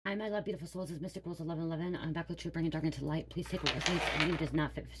Hi, my love, beautiful souls. It's Mystic Rose 1111. I'm back with truth, bringing dark into light. Please take what resonates and you does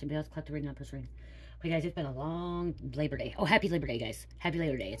not fit for somebody else. Collect the reading, not personal. Okay, guys, it's been a long Labor Day. Oh, happy Labor Day, guys. Happy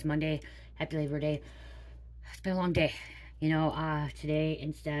Labor Day. It's Monday. Happy Labor Day. It's been a long day. You know, today,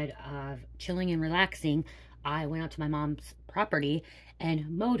 instead of chilling and relaxing, I went out to my mom's property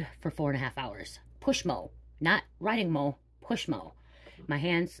and mowed for 4.5 hours. Push mow. Not riding mow. Push mow. My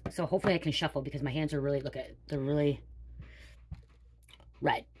hands, so hopefully I can shuffle because my hands are really, look at, they're really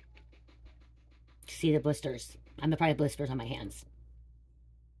red. See the blisters. I'm probably blisters on my hands.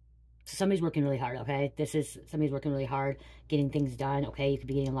 So somebody's working really hard, okay? Somebody's working really hard, getting things done, okay? You could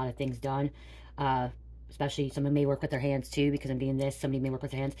be getting a lot of things done. Especially someone may work with their hands too, because I'm doing this. Somebody may work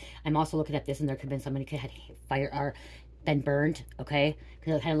with their hands. I'm also looking at this, and there could have been somebody could have had fire or been burned, okay?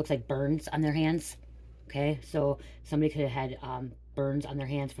 Because it kind of looks like burns on their hands, okay? So somebody could have had burns on their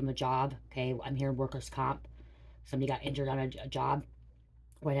hands from a job, okay? I'm hearing workers' comp. Somebody got injured on a job.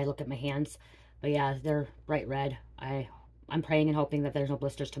 When I look at my hands, but yeah, they're bright red. I'm praying and hoping that there's no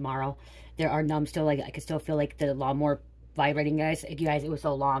blisters tomorrow. There are numb still, like I could still feel like the lawnmower vibrating, guys. You guys, it was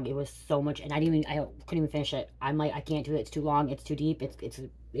so long. It was so much, and I couldn't even finish it. I'm like, I can't do it. It's too long. It's too deep.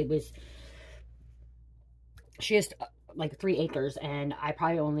 It was. She has like 3 acres, and I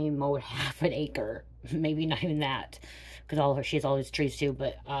probably only mowed half an acre, maybe not even that, because she has all these trees too.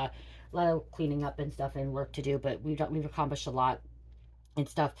 But a lot of cleaning up and stuff and work to do. But we've accomplished a lot and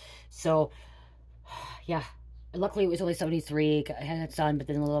stuff. So yeah, luckily it was only 73. I had sun, but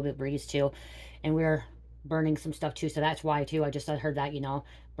then a little bit breeze too, and we're burning some stuff too, so that's why too. I just heard that, you know,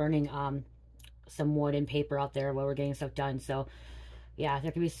 burning some wood and paper out there while we're getting stuff done. So yeah,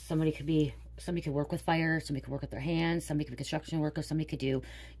 there could be somebody could work with fire, somebody could work with their hands, somebody could be construction worker, somebody could do,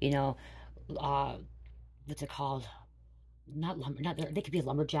 you know, what's it called, they could be a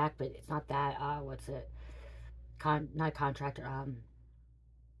lumberjack, but it's not that. What's it, not contractor,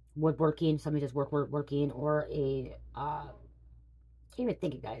 woodworking. Somebody does woodworking, or a can't even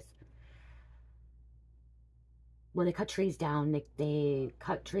think of, guys, where they cut trees down. They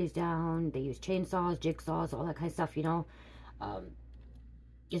cut trees down. They use chainsaws, jigsaws, all that kind of stuff, you know.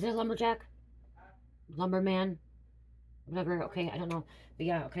 Is it a lumberjack, lumberman, whatever? Okay, I don't know, but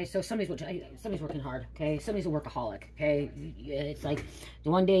yeah, okay. So somebody's working hard, okay. Somebody's a workaholic, okay. It's like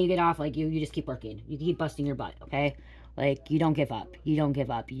the one day you get off, like you just keep working, you keep busting your butt, okay. Like, you don't give up. You don't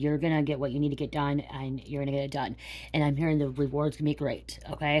give up. You're going to get what you need to get done, and you're going to get it done. And I'm hearing the rewards can be great,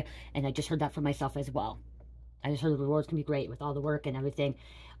 okay? And I just heard that for myself as well. I just heard the rewards can be great with all the work and everything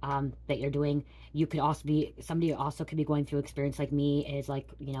that you're doing. You could also be, somebody also could be going through experience like me, is like,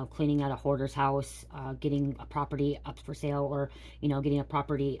 you know, cleaning out a hoarder's house, getting a property up for sale, or, you know, getting a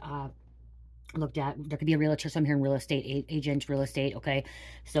property looked at. There could be a realtor, so I'm hearing real estate agent, real estate, okay?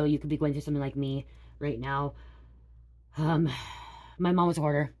 So you could be going through something like me right now. My mom was a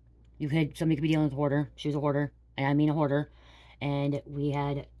hoarder. Somebody could be dealing with a hoarder. She was a hoarder, and I mean a hoarder. And we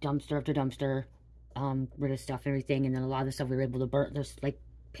had dumpster after dumpster, rid of stuff, everything. And then a lot of the stuff we were able to burn. There's like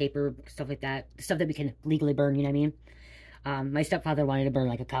paper, stuff like that. Stuff that we can legally burn, you know what I mean? My stepfather wanted to burn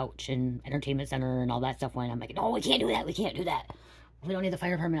like a couch and entertainment center and all that stuff. When I'm like, no, we can't do that. We can't do that. We don't need the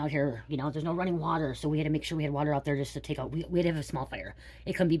fire department out here. You know, there's no running water. So we had to make sure we had water out there just to take out. We had to have a small fire.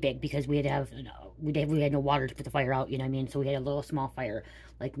 It couldn't be big because we had to have, we had no water to put the fire out, you know what I mean? So we had a little small fire,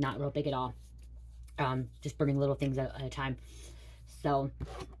 like not real big at all. Just burning little things at a time. So,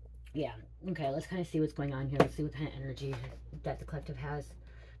 yeah. Okay, let's kind of see what's going on here. Let's see what kind of energy that the collective has.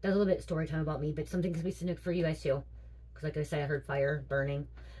 That's a little bit of story time about me, but something could be significant for you guys too. Because like I said, I heard fire, burning.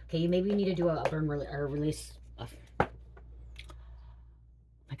 Okay, maybe you need to do a burn or release.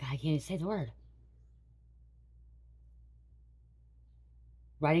 My God, I can't even say the word.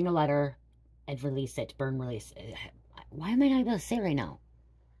 Writing a letter and release it. Burn, release. Why am I not able to say it right now?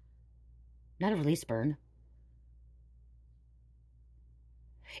 Not a release, burn.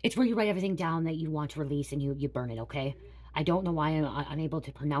 It's where you write everything down that you want to release and you burn it, okay? I don't know why I'm unable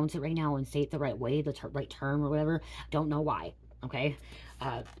to pronounce it right now and say it the right way, the right term or whatever. Don't know why, okay?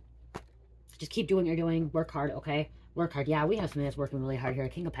 Just keep doing what you're doing. Work hard, okay? Work hard. Yeah, we have somebody that's working really hard here.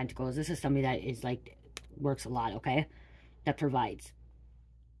 King of Pentacles. This is somebody that is like, works a lot, okay? That provides.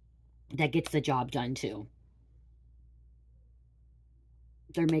 That gets the job done too.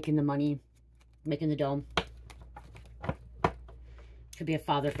 They're making the money, making the dough. Could be a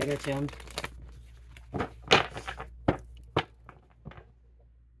father figure too.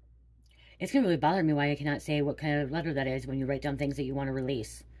 It's going to really bother me why I cannot say what kind of letter that is when you write down things that you want to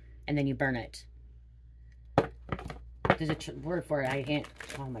release and then you burn it. There's a word for it. I can't.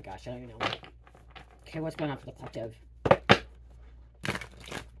 Oh my gosh, I don't even know. Okay, what's going on for the collective?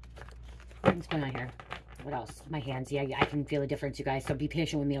 What's going on here? What else? My hands. Yeah, I can feel the difference, you guys. So be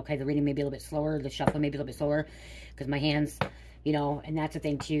patient with me, okay? The reading may be a little bit slower. The shuffling may be a little bit slower. Because my hands, you know, and that's the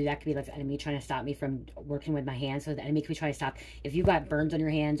thing, too. That could be like the enemy trying to stop me from working with my hands. So the enemy could be trying to stop. If you got burns on your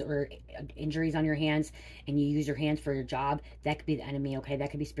hands or injuries on your hands and you use your hands for your job, that could be the enemy, okay? That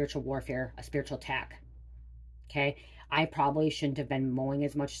could be spiritual warfare, a spiritual attack, okay? I probably shouldn't have been mowing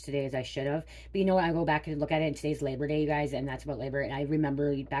as much today as I should have. But you know what? I go back and look at it, and today's Labor Day, you guys, and that's about labor. And I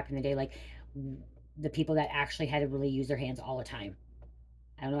remember back in the day, like, the people that actually had to really use their hands all the time.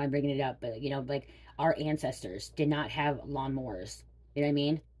 I don't know why I'm bringing it up, but, you know, like, our ancestors did not have lawnmowers. You know what I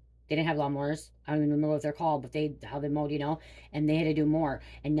mean? They didn't have lawnmowers. I don't even remember what they're called, but how they mowed, you know? And they had to do more.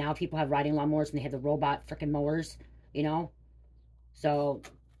 And now people have riding lawnmowers, and they have the robot freaking mowers, you know? So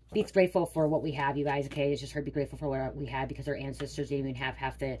be grateful for what we have, you guys, okay? It's just hard to be grateful for what we had, because our ancestors didn't even have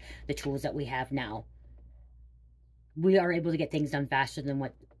half the tools that we have now. We are able to get things done faster than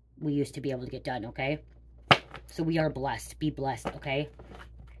what we used to be able to get done, okay? So we are blessed. Be blessed, okay?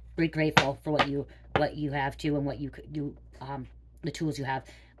 Be grateful for what you have too, and what you could do, the tools you have.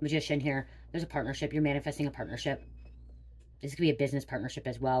 Magician here. There's a partnership. You're manifesting a partnership. This could be a business partnership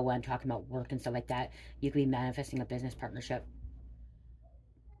as well. When I'm talking about work and stuff like that, you could be manifesting a business partnership,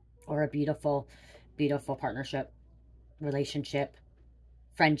 or a beautiful, beautiful partnership, relationship,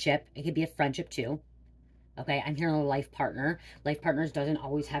 friendship. It could be a friendship too. Okay, I'm hearing a life partner. Life partners doesn't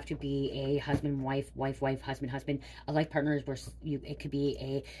always have to be a husband, wife, wife, wife, husband, husband. A life partner is where it could be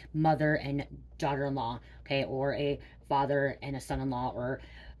a mother and daughter-in-law, okay, or a father and a son-in-law, or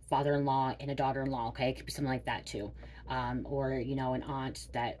father-in-law and a daughter-in-law, okay? It could be something like that too. Or, you know, an aunt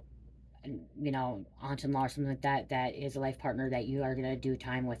that, you know, aunt-in-law or something like that, that is a life partner that you are going to do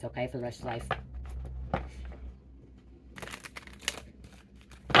time with, okay, for the rest of life.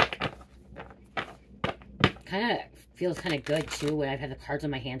 Kind of feels kind of good too when I've had the cards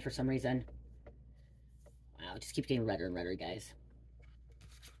on my hand for some reason. Wow, it just keeps getting redder and redder, guys.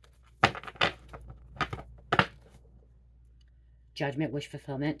 Judgment, wish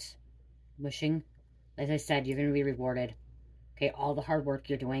fulfillment, wishing. As I said, you're going to be rewarded. Okay, all the hard work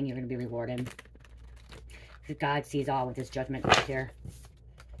you're doing, you're going to be rewarded. Because God sees all with his judgment right here.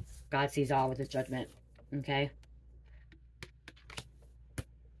 God sees all with his judgment. Okay.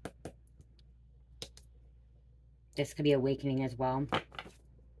 This could be awakening as well.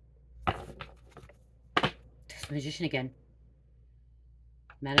 This Magician again.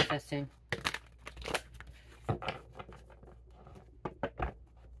 Manifesting.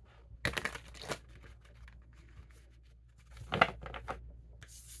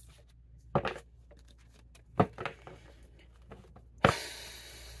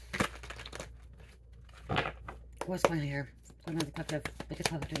 What's going on here? What's going on with the collective? What does the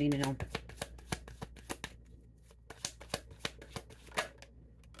collective need to know?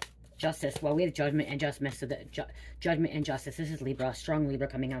 Justice. Well, we have judgment and justice. So the judgment and justice. This is Libra. Strong Libra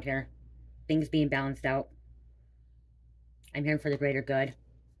coming out here. Things being balanced out. I'm hearing for the greater good.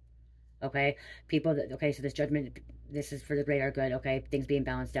 Okay. People that, okay, so this judgment, this is for the greater good. Okay. Things being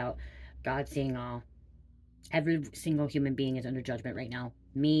balanced out. God seeing all. Every single human being is under judgment right now.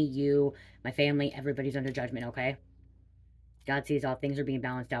 Me, you, my family, everybody's under judgment. Okay. God sees all. Things are being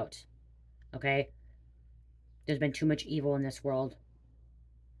balanced out. Okay. There's been too much evil in this world.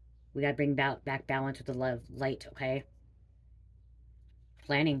 We got to bring back balance with the love, light, okay?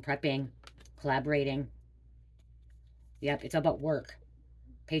 Planning, prepping, collaborating. Yep, it's about work.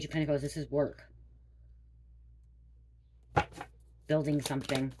 Page of Pentacles, this is work. Building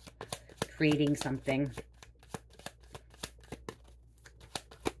something. Creating something.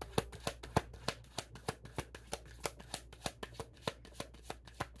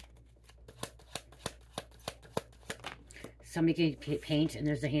 Somebody can paint, and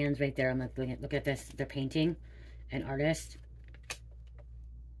there's the hands right there. I'm like, look at this. They're painting. An artist.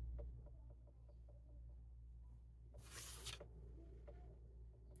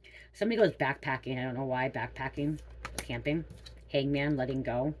 Somebody goes backpacking. I don't know why. Backpacking. Camping. Hangman. Letting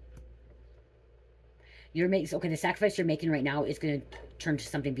go. You're making, okay, the sacrifice you're making right now is going to turn to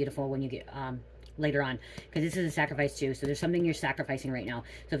something beautiful when you get, later on. Because this is a sacrifice too. So there's something you're sacrificing right now.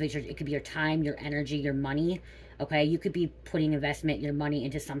 So if it's it could be your time, your energy, your money. Okay, you could be putting your money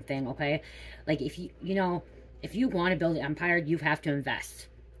into something, okay? Like, if you know, if you want to build an empire, you have to invest,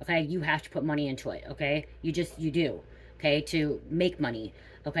 okay? You have to put money into it, okay? You do, okay, to make money,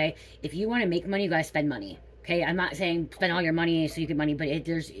 okay? If you want to make money, you got to spend money, okay? I'm not saying spend all your money so you get money, but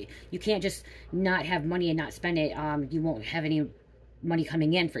you can't just not have money and not spend it. You won't have any money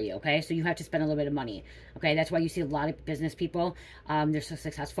coming in for you, okay? So you have to spend a little bit of money, okay? That's why you see a lot of business people, they're so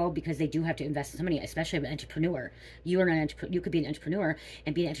successful because they do have to invest some money, especially an entrepreneur. You are an entrepreneur. You could be an entrepreneur,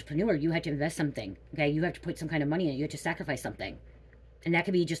 and being an entrepreneur, you have to invest something, okay? You have to put some kind of money in it. You have to sacrifice something. And that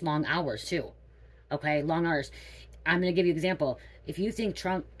could be just long hours too, okay? Long hours. I'm going to give you an example. If you think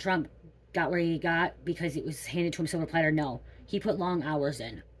Trump got where he got because it was handed to him silver platter, no. He put long hours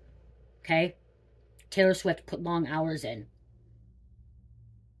in, okay? Taylor Swift put long hours in.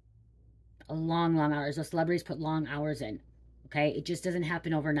 Long hours. Those celebrities put long hours in, okay? It just doesn't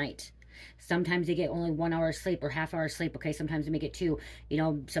happen overnight. Sometimes they get only 1 hour of sleep or half hour of sleep, okay? Sometimes they may get 2. You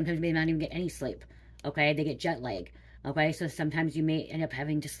know, sometimes they may not even get any sleep, okay? They get jet lag, okay? So sometimes you may end up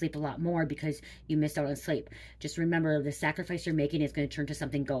having to sleep a lot more because you missed out on sleep. Just remember, the sacrifice you're making is going to turn to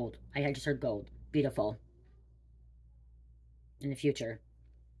something gold. I just heard gold. Beautiful. In the future.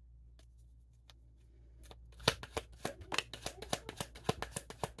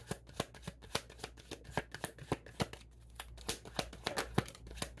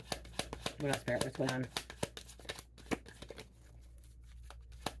 What else, Spirit? What's going on?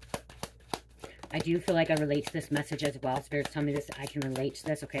 I do feel like I relate to this message as well. Spirit's telling me this. I can relate to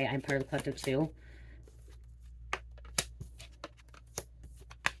this. Okay, I'm part of the collective too.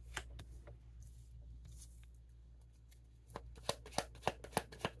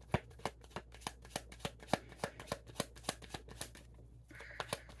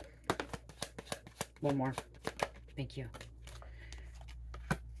 One more. Thank you.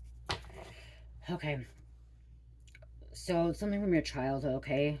 Okay. So, something from your childhood,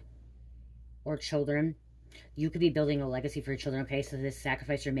 okay? Or children. You could be building a legacy for your children, okay? So, this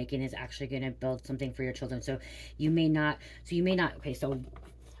sacrifice you're making is actually going to build something for your children. So, you may not, okay, so,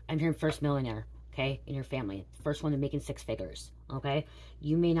 I'm hearing first millionaire, okay? In your family. First one to making 6 figures, okay?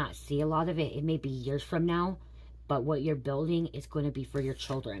 You may not see a lot of it. It may be years from now. But what you're building is going to be for your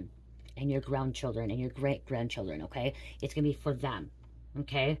children. And your grandchildren and your great-grandchildren, okay? It's going to be for them,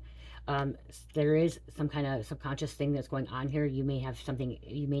 okay? There is some kind of subconscious thing that's going on here. You may have something,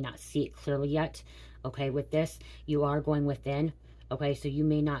 you may not see it clearly yet, okay? With this, you are going within, okay? So you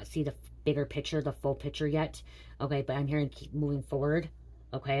may not see the bigger picture, the full picture yet, okay? But I'm hearing keep moving forward,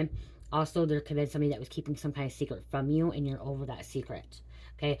 okay? Also, there could have been somebody that was keeping some kind of secret from you, and you're over that secret,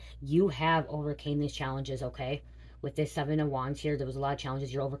 okay? You have overcame these challenges, okay? With this 7 of Wands here, there was a lot of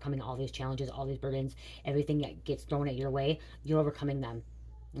challenges. You're overcoming all these challenges, all these burdens, everything that gets thrown at your way. You're overcoming them,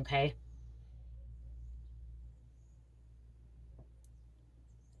 okay?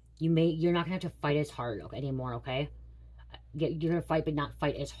 You're not going to have to fight as hard anymore, okay? You're going to fight, but not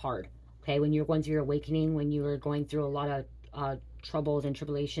fight as hard, okay? When you're going through your awakening, when you were going through a lot of troubles and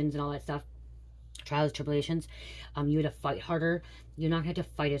tribulations and all that stuff, trials, tribulations, you had to fight harder. You're not going to have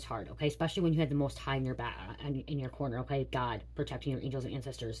to fight as hard, okay? Especially when you had the Most High in your back, in your corner, okay? God protecting your angels and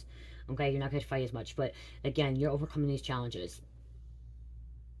ancestors, okay? You're not going to fight as much, but again, you're overcoming these challenges,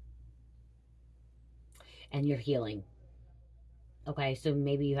 and you're healing, okay? So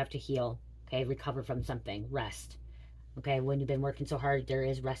maybe you have to heal, okay? Recover from something, rest, okay? When you've been working so hard, there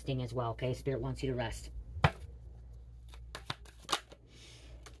is resting as well, okay? Spirit wants you to rest.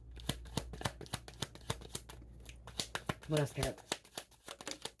 What else, Spirit?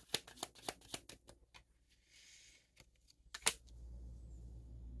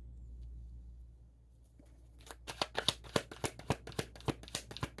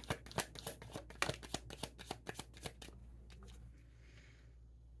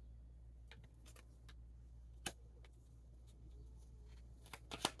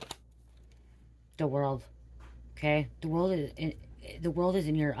 The world, okay? The world is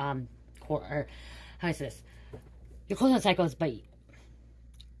in your core. Or how is this? You're closing out cycles, but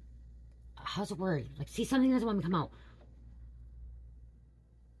how's the word? Like, see, something doesn't want to come out.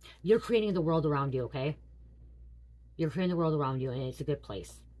 You're creating the world around you, okay? You're creating the world around you, and it's a good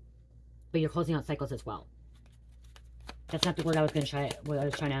place. But you're closing out cycles as well. That's not the word I was going to try. What I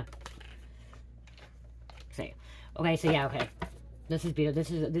was trying to say. Okay, so yeah, okay. This is beautiful.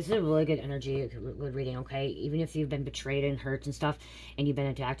 This is a really good energy, good reading, okay? Even if you've been betrayed and hurt and stuff, and you've been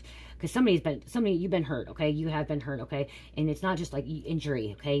attacked, because you've been hurt, okay? You have been hurt, okay? And it's not just like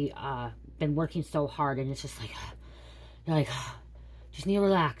injury, okay? Been working so hard, and it's just like, you're like, just need to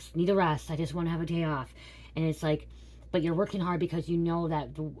relax, need to rest. I just want to have a day off, and it's like, but you're working hard because you know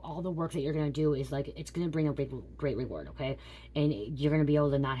that all the work that you're gonna do is like, it's gonna bring a great reward, okay? And you're gonna be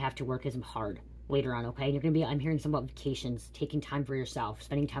able to not have to work as hard later on, okay? And you're gonna be, I'm hearing some about vacations, taking time for yourself,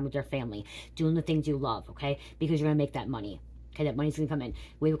 spending time with your family, doing the things you love, okay? Because you're gonna make that money, okay? That money's gonna come in.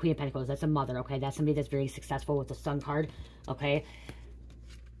 Wave of Queen of Pentacles, that's a mother, okay? That's somebody that's very successful with the Sun card, okay?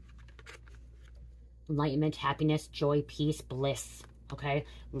 Enlightenment, happiness, joy, peace, bliss, okay?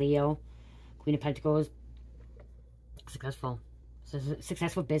 Leo, Queen of Pentacles, successful.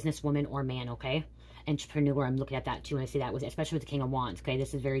 Successful businesswoman or man, okay? Entrepreneur, I'm looking at that too, and I see that, with, especially with the King of Wands, okay?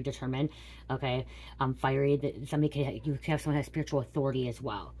 This is very determined, okay? Fiery, somebody could, you could have someone who has spiritual authority as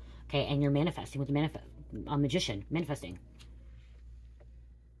well, okay? And you're manifesting with the magician, manifesting.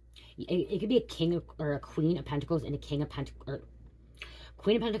 It could be a king or a queen of pentacles and a king of pentacles, or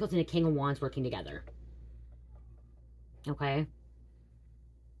queen of pentacles and a king of wands working together. Okay?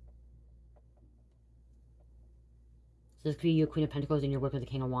 So this could be you, queen of pentacles, and you're working with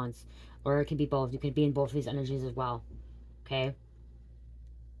the king of wands. Or it could be both. You could be in both of these energies as well. Okay? And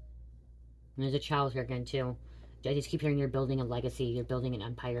there's a child here again, too. I just keep hearing you're building a legacy. You're building an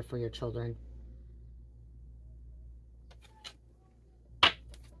empire for your children.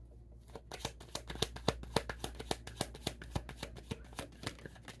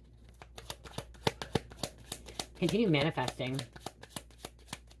 Continue manifesting.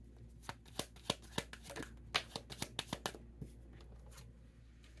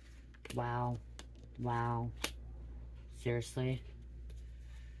 Wow. Wow. Seriously.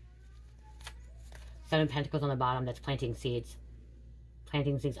 Seven of Pentacles on the bottom. That's planting seeds.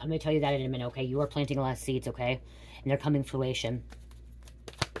 Planting seeds. I'm going to tell you that in a minute, okay? You are planting a lot of seeds, okay? And they're coming fruition.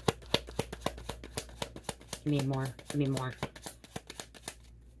 Give me more. Give me more.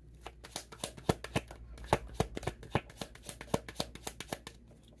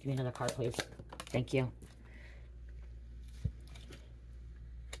 Give me another card, please. Thank you.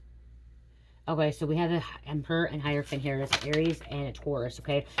 Okay, so we have an Emperor and Hierophant here. It's Aries and a Taurus,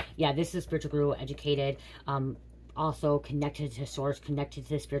 okay? Yeah, this is a spiritual guru, educated, also connected to source, connected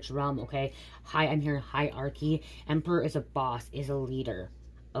to the spiritual realm, okay? I'm hearing hierarchy. Emperor is a boss, is a leader,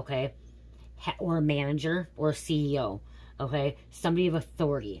 okay? Or a manager or a CEO, okay? Somebody of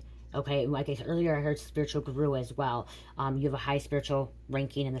authority. Okay, like I said earlier, I heard spiritual guru as well. You have a high spiritual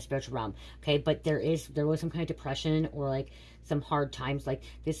ranking in the spiritual realm. Okay, but there was some kind of depression or like some hard times. Like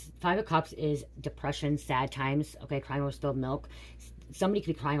this Five of Cups is depression, sad times. Okay, crying over spilled milk. Somebody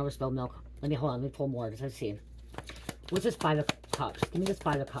could be crying over spilled milk. Hold on, let me pull more. Let's see. What's this Five of Cups? Give me this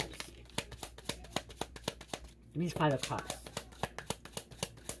Five of Cups. Give me this Five of Cups.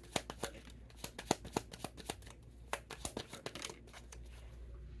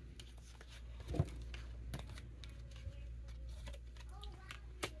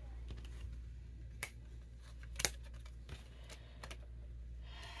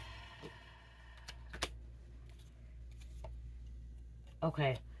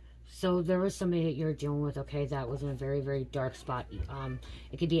 Okay, so there was somebody that you're dealing with, okay, that was in a very, very dark spot.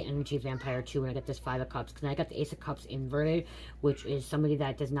 It could be an energy vampire too when I get this Five of Cups, because I got the Ace of Cups inverted, which is somebody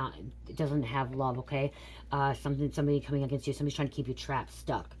that doesn't have love, okay? Somebody coming against you, somebody's trying to keep you trapped,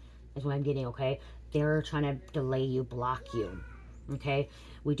 stuck. That's what I'm getting, okay? They're trying to delay you, block you, okay?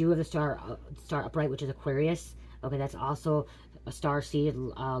 We do have the star upright, which is Aquarius. Okay, that's also a star seed,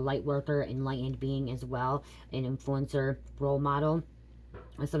 light worker, enlightened being as well, an influencer, role model.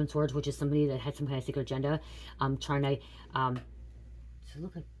 And Seven of Swords, which is somebody that had some kind of secret agenda, trying to, does it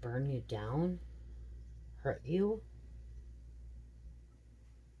look like burn you down? Hurt you?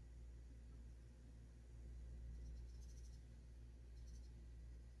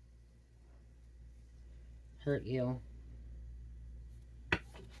 Hurt you.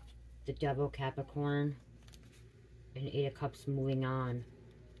 The Devil, Capricorn, and Eight of Cups, moving on.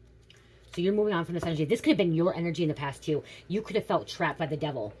 So you're moving on from this energy. This could have been your energy in the past too. You could have felt trapped by the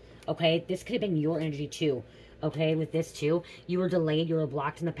devil. Okay, this could have been your energy too. Okay, with this too, you were delayed, you were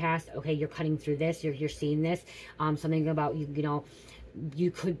blocked in the past. Okay, you're cutting through this. You're seeing this. Something about you. You know,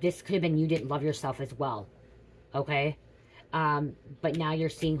 this could have been you didn't love yourself as well. Okay, but now you're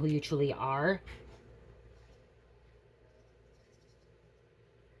seeing who you truly are.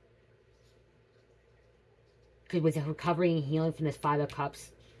 Because with the recovery and healing from this Five of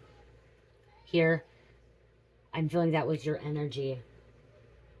Cups here, I'm feeling that was your energy.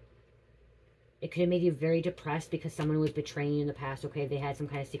 It could have made you very depressed because someone was betraying you in the past, okay? They had some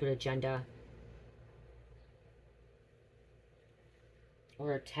kind of secret agenda.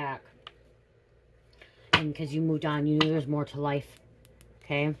 Or attack. And because you moved on, you knew there was more to life,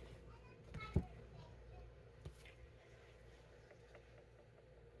 okay?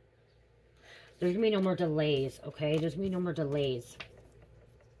 There's going to be no more delays, okay? There's going to be no more delays.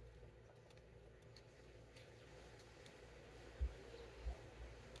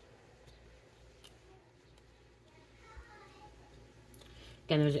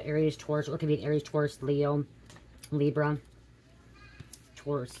 Again, there's Aries, Taurus, or it could be an Aries, Taurus, Leo, Libra,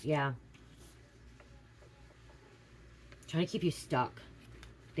 Taurus, yeah. Trying to keep you stuck.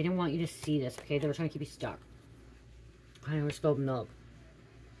 They didn't want you to see this, okay? They were trying to keep you stuck. Kind of spilled milk.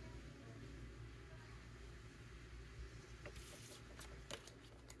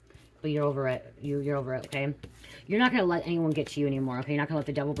 But you're over it. You're over it, okay? You're not going to let anyone get to you anymore, okay? You're not going to let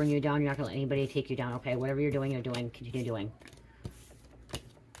the devil bring you down. You're not going to let anybody take you down, okay? Whatever you're doing, continue doing.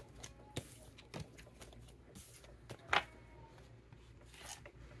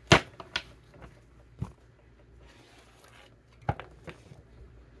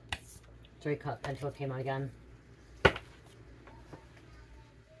 Three Cup Pentacles came out again.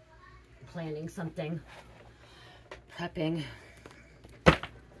 Planning something. Prepping.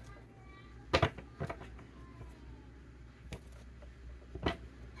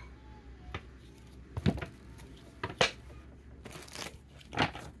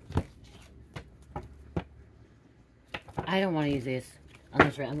 I don't want to use these.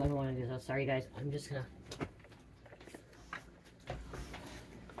 Unless I don't want to use those. Sorry, guys. I'm just gonna.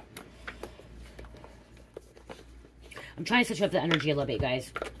 I'm trying to switch up the energy a little bit,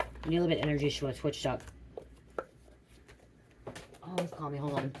 guys. I need a little bit of energy switched up. Oh, it's calling me.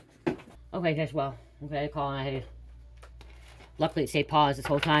 Hold on. Okay, guys. Well, okay, call and I had to. Luckily, it stayed paused this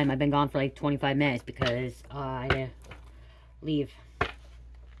whole time. I've been gone for like 25 minutes because I had to leave.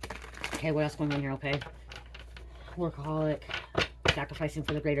 Okay, what else going on here? Okay. Workaholic, sacrificing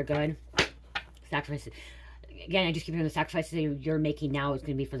for the greater good. Sacrifices. Again, I just keep hearing the sacrifices that you're making now is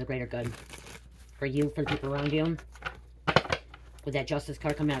going to be for the greater good. For you, for the people around you. With that justice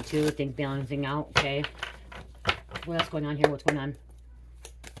card coming out too, things balancing out, okay? What else going on here? What's going on?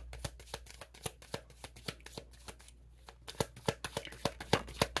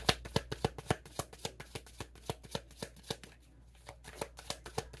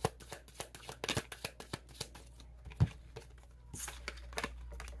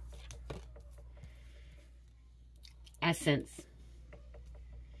 Essence.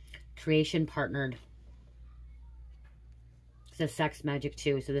 Creation partnered. It says sex magic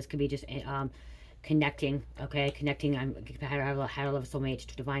too. So this could be just connecting. Okay, connecting. I had a love soulmate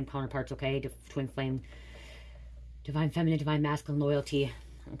to divine counterparts. Okay, twin flame, divine feminine, divine masculine loyalty.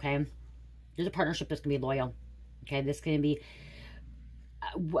 Okay, there's a partnership that's gonna be loyal. Okay, this is gonna be.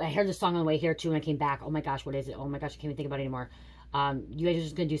 I heard the song on the way here too, and I came back. Oh my gosh, what is it? Oh my gosh, I can't even think about it anymore. You guys are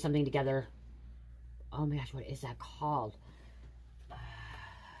just gonna do something together. Oh my gosh, what is that called?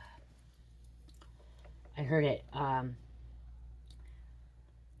 I heard it.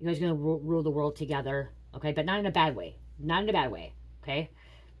 You guys are going to rule the world together. Okay, but not in a bad way. Not in a bad way. Okay?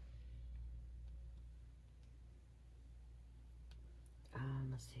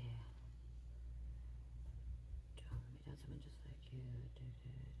 Let's see. Someone just like you.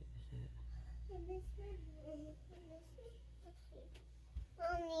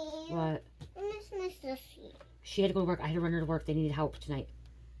 What? She had to go to work. I had to run her to work. They needed help tonight.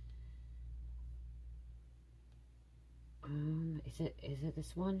 Is it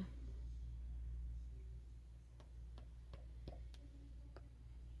this one?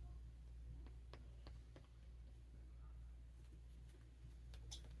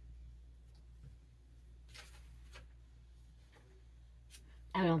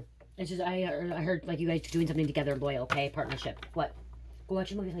 I don't know. It's just I heard like you guys doing something together, loyal, okay, partnership. What? Go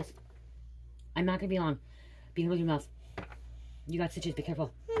watch your movie, please. I'm not gonna be long. Be careful with your mouth. You got stitches. Be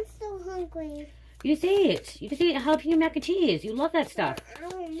careful. I'm so hungry. You just ate. You just ate jalapeno mac and cheese. You love that stuff. I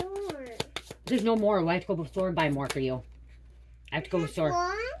don't know more. There's no more. I have to go to the store and buy more for you. I have to go to the store.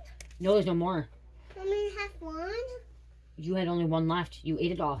 One? No, there's no more. Only have one? You had only one left. You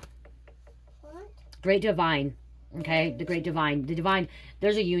ate it all. What? Great divine. Okay? The great divine. The divine.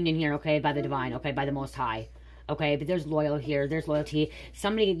 There's a union here, okay? By the divine. Okay? By the Most High. Okay? But there's loyal here. There's loyalty.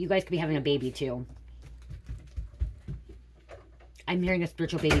 Somebody, you guys could be having a baby too. I'm hearing a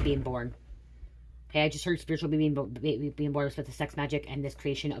spiritual baby being born. Okay, I just heard spiritual baby being born with the sex magic and this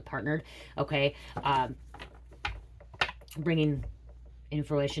creation of partnered. Okay, bringing in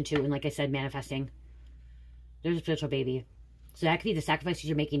fruition too, and like I said, manifesting. There's a spiritual baby, so that could be the sacrifices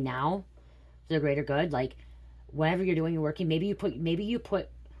you're making now for the greater good. Like whatever you're doing, you're working. Maybe you put,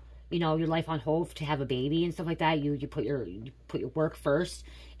 you know, your life on hold to have a baby and stuff like that. You put your work first,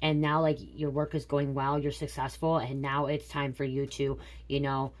 and now like your work is going well, you're successful, and now it's time for you to, you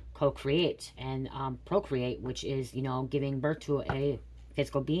know, co-create and procreate, which is, you know, giving birth to a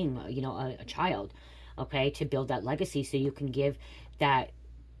physical being, you know, a child, okay, to build that legacy so you can give that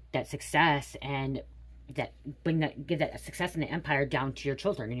success and give that success and the empire down to your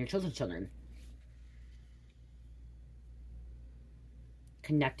children and your children's children.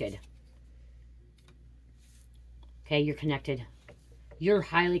 Connected. Okay, you're connected. You're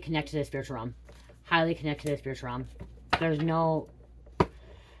highly connected to the spiritual realm. Highly connected to the spiritual realm. There's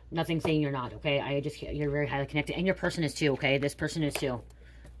nothing saying you're not, okay? You're very highly connected. And your person is too, okay? This person is too.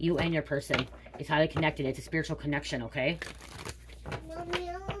 You and your person is highly connected. It's a spiritual connection, okay? Mommy,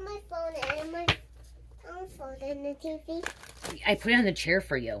 I want my phone and the TV? I put it on the chair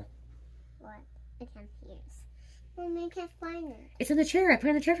for you. What? I can't hear. Mommy, I can't find it. It's in the chair. I put it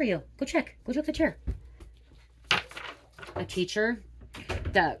on the chair for you. Go check. Go check the chair. A teacher.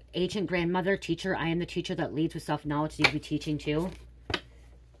 The ancient grandmother teacher. I am the teacher that leads with self-knowledge. So you be teaching too.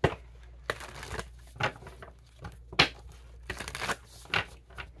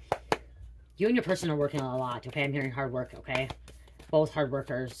 You and your person are working a lot, okay? I'm hearing hard work, okay? Both hard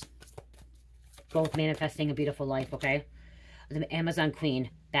workers. Both manifesting a beautiful life, okay? The Amazon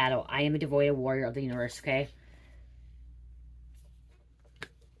Queen. Battle. I am a devoted warrior of the universe, okay?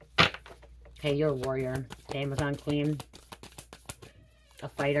 Okay, you're a warrior. The Amazon Queen. A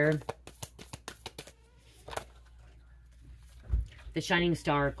fighter. The shining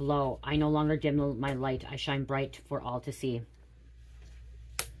star. Glow. I no longer dim my light. I shine bright for all to see.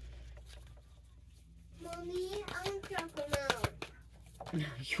 Mommy, I want chocolate milk.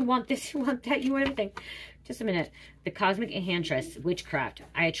 You want this, you want that, you want everything. Just a minute. The cosmic enchantress, witchcraft.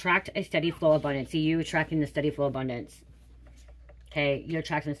 I attract a steady flow of abundance. See, you attracting the steady flow of abundance. Okay, you're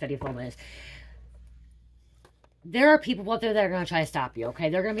attracting the steady flow of abundance. There are people out there that are going to try to stop you, okay?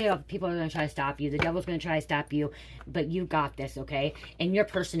 There are going to be people that are going to try to stop you. The devil's going to try to stop you, but you got this, okay? And your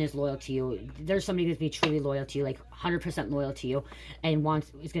person is loyal to you. There's somebody who's going to be truly loyal to you, like 100% loyal to you, and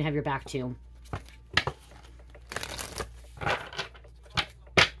is going to have your back too.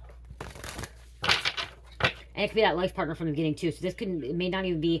 And it could be that life partner from the beginning too. So this it may not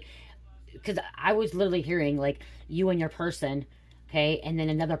even be, because I was literally hearing like you and your person, okay, and then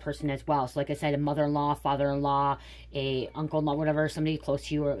another person as well. So like I said, a mother-in-law, father-in-law, a uncle-in-law, whatever, somebody close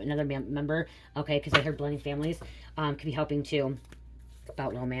to you or another member, okay, because I heard blending families, could be helping too.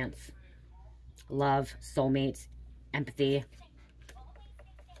 About romance, love, soulmates, empathy,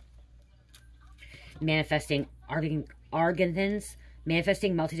 manifesting argons,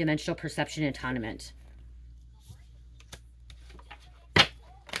 manifesting multidimensional perception and atonement.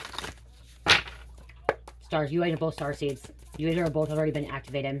 Stars, you guys are both star seeds. You guys are both already been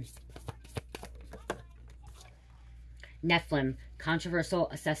activated. Nephilim, controversial,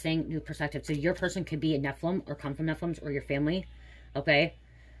 assessing, new perspective. So your person could be a Nephilim or come from Nephilims or your family. Okay?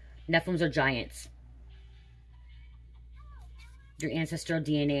 Nephilims are giants. Your ancestral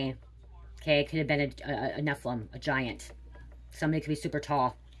DNA. Okay? Could have been a Nephilim, a giant. Somebody could be super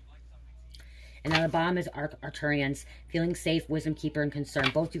tall. And on the bottom is Arcturians. Feeling safe, wisdom keeper, and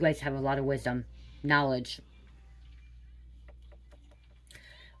concern. Both you guys have a lot of wisdom. Knowledge.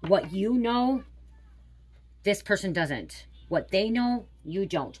 What you know, this person doesn't. What they know, you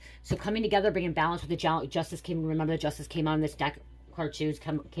don't. So coming together, bringing balance with the justice came. Remember, the justice came out in this deck. Card choose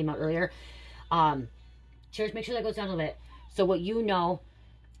came out earlier. Cheers. Make sure that goes down a little bit. So what you know,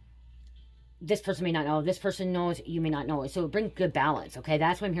 this person may not know. This person knows, you may not know. So bring good balance, okay?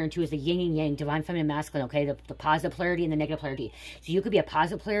 That's what I'm hearing too, is the yin and yang, divine feminine masculine, okay? The positive polarity and the negative polarity. So you could be a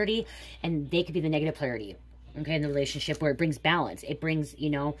positive polarity and they could be the negative polarity, okay, in the relationship, where it brings balance. It brings, you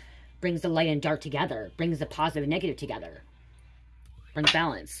know, brings the light and dark together. Brings the positive and negative together. Brings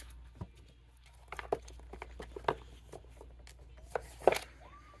balance.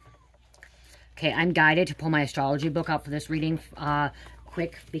 Okay, I'm guided to pull my astrology book out for this reading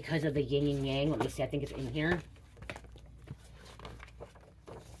quick because of the yin and yang. Let me see, I think it's in here.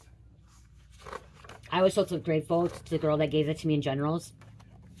 I was so grateful to the girl that gave it to me in generals.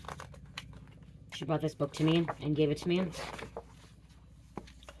 She brought this book to me and gave it to me.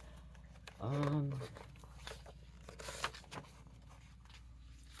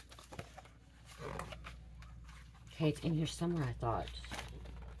 Okay, it's in here somewhere, I thought.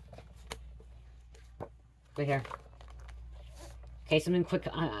 Right here. Okay, something quick.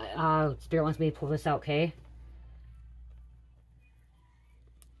 Spirit wants me to pull this out, okay?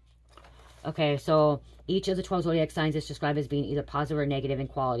 Okay, so each of the 12 zodiac signs is described as being either positive or negative in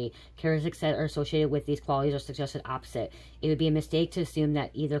quality. Characteristics that are associated with these qualities are suggested opposite. It would be a mistake to assume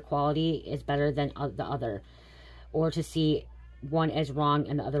that either quality is better than the other, or to see one as wrong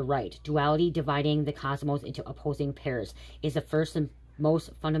and the other right. Duality, dividing the cosmos into opposing pairs, is the first and most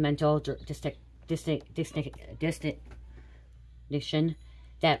fundamental distinction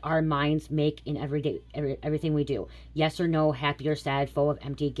that our minds make in everything we do. Yes or no, happy or sad, full of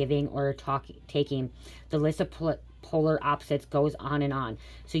empty, giving or taking. The list of polar opposites goes on and on.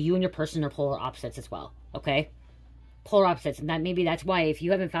 So you and your person are polar opposites as well, okay? Polar opposites. And maybe that's why if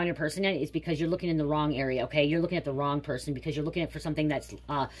you haven't found your person yet, it's because you're looking in the wrong area, okay? You're looking at the wrong person because you're looking for something that's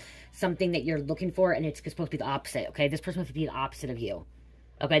something that you're looking for, and it's supposed to be the opposite, okay? This person must be the opposite of you.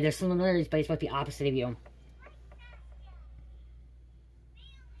 Okay, there's similarities, but it's supposed to be opposite of you.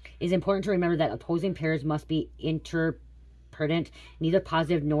 It is important to remember that opposing pairs must be prudent. Neither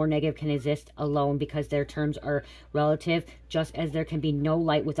positive nor negative can exist alone because their terms are relative, just as there can be no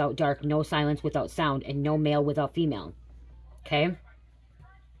light without dark, no silence without sound, and no male without female. Okay?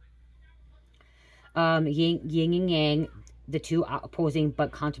 Yin and yang, the two opposing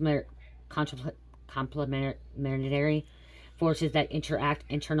but complementary forces that interact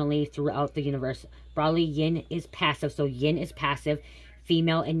internally throughout the universe. Broadly, yin is passive, so yin is passive,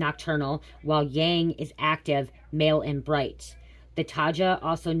 female and nocturnal, while yang is active, male and bright. The Taja,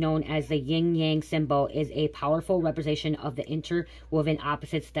 also known as the yin-yang symbol, is a powerful representation of the interwoven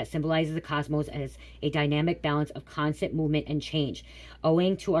opposites that symbolizes the cosmos as a dynamic balance of constant movement and change.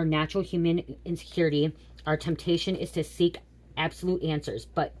 Owing to our natural human insecurity, our temptation is to seek absolute answers,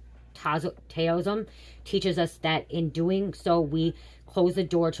 but Taoism teaches us that in doing so, we close the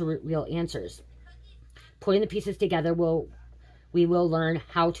door to real answers. Putting the pieces together we will learn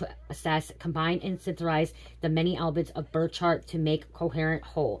how to assess, combine, and synthesize the many elements of birth chart to make coherent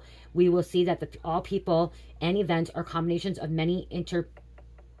whole. We will see that all people and events are combinations of many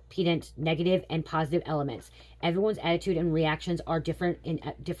interdependent negative and positive elements. Everyone's attitude and reactions are different in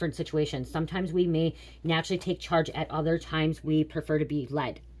different situations. Sometimes we may naturally take charge. At other times, we prefer to be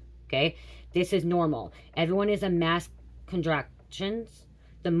led. Okay? This is normal. Everyone is a mass contractions.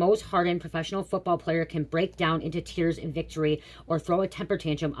 The most hardened professional football player can break down into tears in victory or throw a temper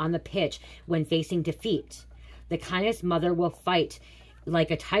tantrum on the pitch when facing defeat. The kindest mother will fight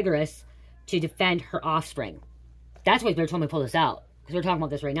like a tigress to defend her offspring. That's why they're telling me to pull this out. Because we're talking about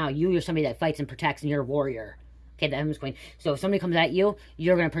this right now. You're somebody that fights and protects, and you're a warrior. Okay, the Empress Queen. So if somebody comes at you,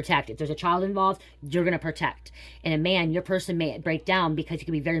 you're going to protect. If there's a child involved, you're going to protect. And a man, your person may break down because he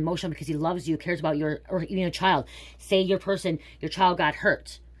can be very emotional because he loves you, cares about your, or even a child. Say your child got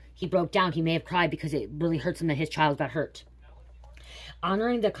hurt. He broke down. He may have cried because it really hurts him that his child got hurt.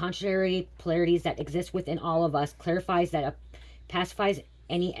 Honoring the contrary polarities that exist within all of us clarifies that pacifies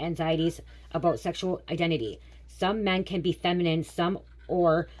any anxieties about sexual identity. Some men can be feminine, some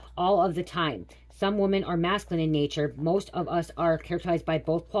or all of the time. Some women are masculine in nature. Most of us are characterized by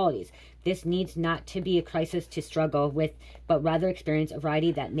both qualities. This needs not to be a crisis to struggle with, but rather experience a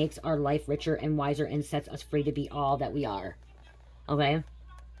variety that makes our life richer and wiser and sets us free to be all that we are. Okay?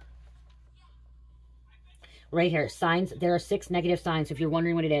 Right here, signs. There are 6 negative signs, so if you're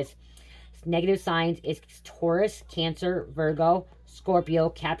wondering what it is. Negative signs is Taurus, Cancer, Virgo, Scorpio,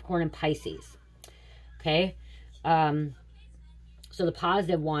 Capricorn, and Pisces. Okay? So the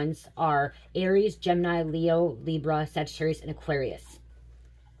positive ones are Aries, Gemini, Leo, Libra, Sagittarius, and Aquarius.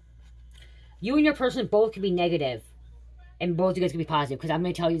 You and your person both can be negative, and both of you guys can be positive, because I'm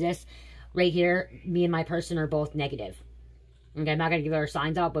going to tell you this right here. Me and my person are both negative. Okay, I'm not going to give our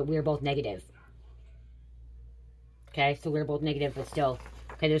signs out, but we're both negative. Okay, so we're both negative, but still.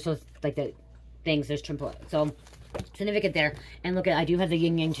 Okay, there's those, like, the things, there's triple. So, significant there. And look at, I do have the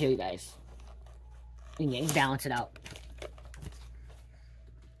yin-yang too, you guys. Yin-yang, balance it out.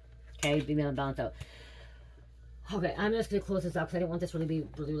 Okay, be able to balance out. Okay, I'm just going to close this out because I didn't want this really be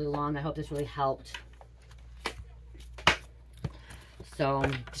really long. I hope this really helped. So,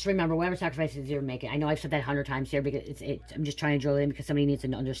 just remember, whatever sacrifices you're making. I know I've said that 100 times here because I'm just trying to drill it in because somebody needs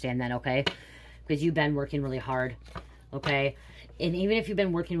to understand that, okay? Because you've been working really hard, okay? And even if you've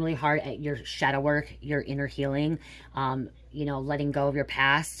been working really hard at your shadow work, your inner healing, you know, letting go of your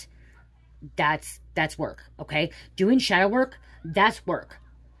past, that's work, okay? Doing shadow work, that's work.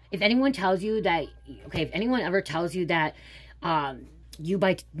 If anyone tells you that, okay, if anyone ever tells you that you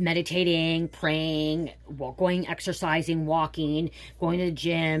by meditating, praying, going, exercising, walking, going to the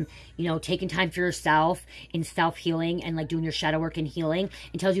gym, you know, taking time for yourself in self-healing and like doing your shadow work and healing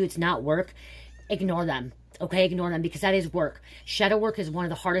and tells you it's not work, ignore them. Okay, ignore them because that is work. Shadow work is one of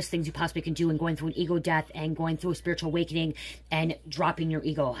the hardest things you possibly can do in going through an ego death and going through a spiritual awakening and dropping your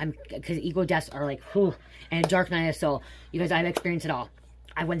ego. Because ego deaths are like, whew, and a dark night of the soul. You guys, I've experienced it all.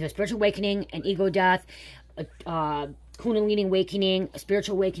 I went through a spiritual awakening, an ego death, Kundalini awakening, a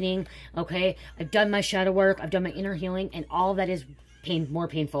spiritual awakening, okay? I've done my shadow work, I've done my inner healing, and all that is more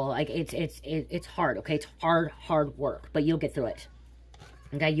painful. Like, it's hard, okay? It's hard work, but you'll get through it.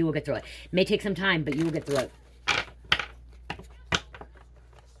 Okay, you will get through it. It may take some time, but you will get through it.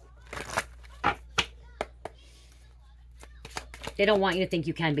 They don't want you to think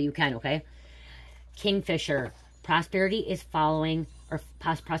you can, but you can, okay? Kingfisher. Prosperity is following, or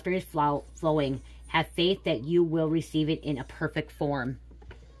prosperity is flowing. Have faith that you will receive it in a perfect form.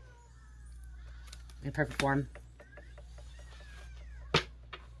 In a perfect form.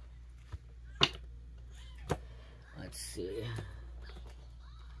 Let's see.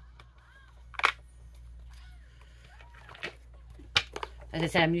 As I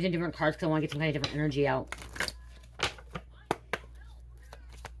said, I'm using different cards because I want to get some kind of different energy out.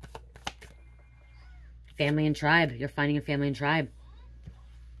 Family and tribe. You're finding a family and tribe.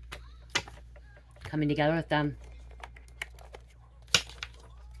 Coming together with them.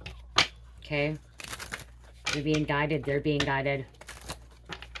 Okay. You're being guided. They're being guided.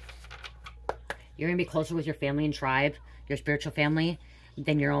 You're going to be closer with your family and tribe, your spiritual family,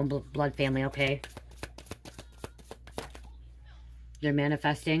 than your own blood family, okay? You're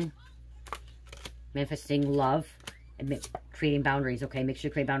manifesting love and creating boundaries, okay? Make sure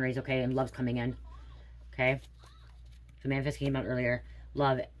you create boundaries, okay? And love's coming in, okay? So manifest came out earlier.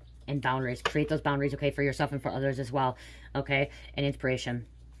 Love and boundaries. Create those boundaries, okay, for yourself and for others as well, okay? And inspiration.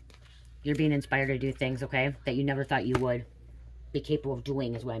 You're being inspired to do things, okay, that you never thought you would be capable of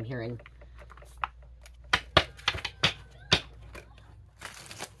doing is what I'm hearing.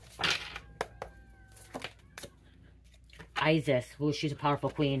 Isis, well, she's a powerful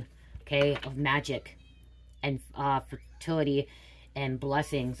queen, okay, of magic and fertility and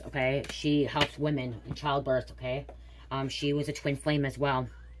blessings, okay? She helps women in childbirth, okay? She was a twin flame as well.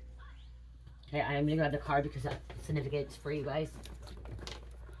 Okay, I'm going to grab the card because that's significant for you guys.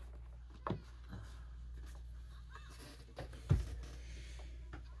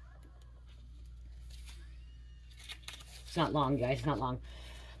 It's not long, guys. It's not long.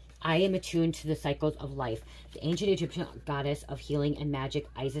 I am attuned to the cycles of life. The ancient Egyptian goddess of healing and magic,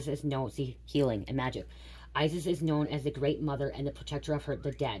 Isis is known... See, healing and magic. Isis is known as the great mother and the protector of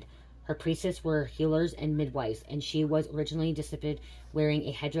the dead. Her priestesses were healers and midwives, and she was originally depicted wearing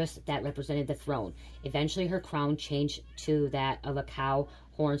a headdress that represented the throne. Eventually, her crown changed to that of a cow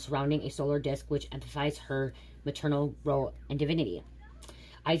horn surrounding a solar disc, which emphasized her maternal role and divinity.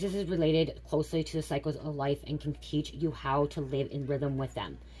 Isis is related closely to the cycles of life and can teach you how to live in rhythm with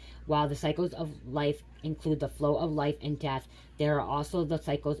them. While the cycles of life include the flow of life and death, there are also the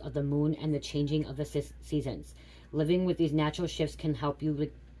cycles of the moon and the changing of the seasons. Living with these natural shifts can help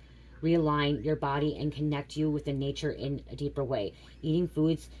you realign your body and connect you with the nature in a deeper way. Eating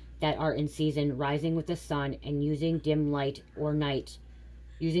foods that are in season, rising with the sun, and using dim light or night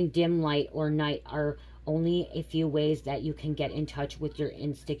are only a few ways that you can get in touch with your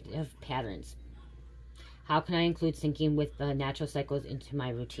instinctive patterns. How can I include syncing with the natural cycles into my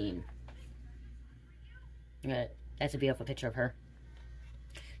routine? That's a beautiful picture of her.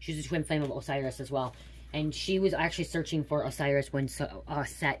 She's a twin flame of Osiris as well. And she was actually searching for Osiris when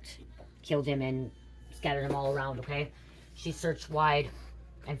Set killed him and scattered him all around, okay? She searched wide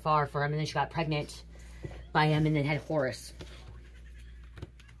and far for him, and then she got pregnant by him and then had Horus.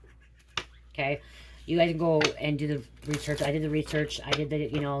 Okay? You guys can go and do the research. I did the research. I did the,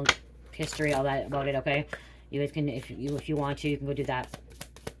 you know, history, all that about it, okay? You guys can, if you want to, you can go do that.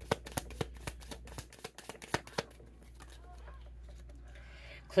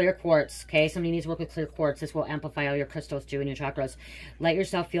 Clear quartz, okay? Somebody needs to work with clear quartz. This will amplify all your crystals too and your chakras. Let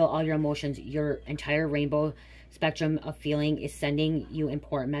yourself feel all your emotions. Your entire rainbow spectrum of feeling is sending you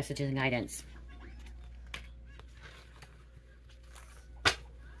important messages and guidance.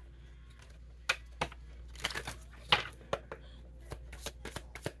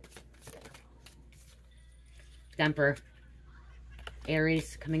 Emperor.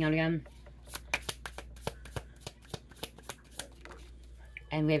 Aries coming out again.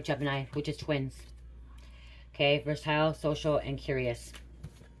 And we have Gemini, which is twins. Okay, versatile, social, and curious.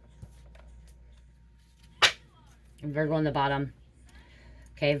 And Virgo on the bottom.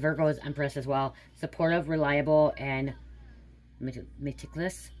 Okay, Virgo is Empress as well. Supportive, reliable, and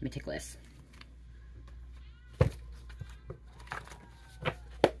meticulous.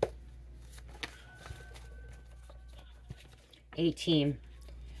 18.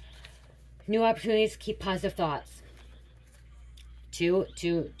 New opportunities, keep positive thoughts. 2.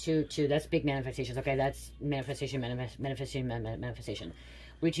 That's big manifestations. Okay, that's manifestation.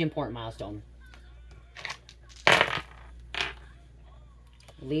 Reaching important milestone.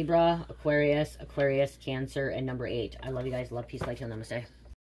 Libra, Aquarius, Cancer, and number 8. I love you guys. Love, peace, light, and namaste.